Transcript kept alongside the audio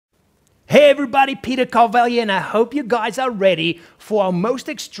Hey everybody, Peter Carvalho, and I hope you guys are ready for our most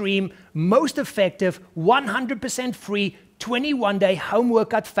extreme, most effective, 100% free 21-day home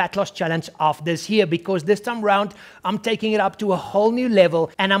workout fat loss challenge of this year, because this time round I'm taking it up to a whole new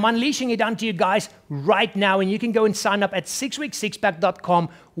level and I'm unleashing it onto you guys right now, and you can go and sign up at 6weeksixpack.com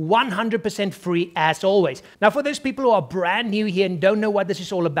 100% free as always. Now, for those people who are brand new here and don't know what this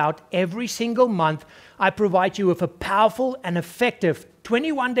is all about, every single month I provide you with a powerful and effective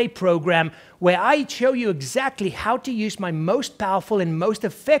 21-day program where I show you exactly how to use my most powerful and most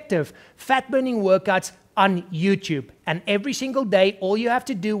effective fat-burning workouts on YouTube. And every single day, all you have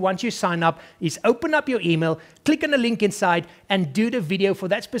to do once you sign up is open up your email, click on the link inside, and do the video for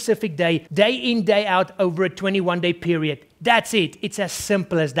that specific day, day in, day out, over a 21-day period. That's it. It's as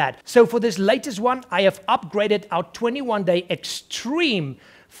simple as that. So for this latest one, I have upgraded our 21-day extreme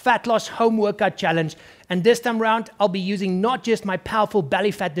fat loss home workout challenge. And this time around, I'll be using not just my powerful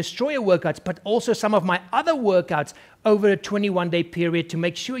belly fat destroyer workouts, but also some of my other workouts over a 21-day period to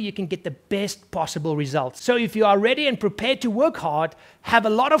make sure you can get the best possible results. So if you are ready and prepared to work hard, have a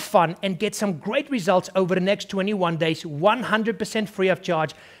lot of fun, and get some great results over the next 21 days, 100% free of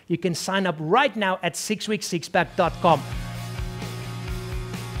charge, you can sign up right now at 6weeksixpack.com.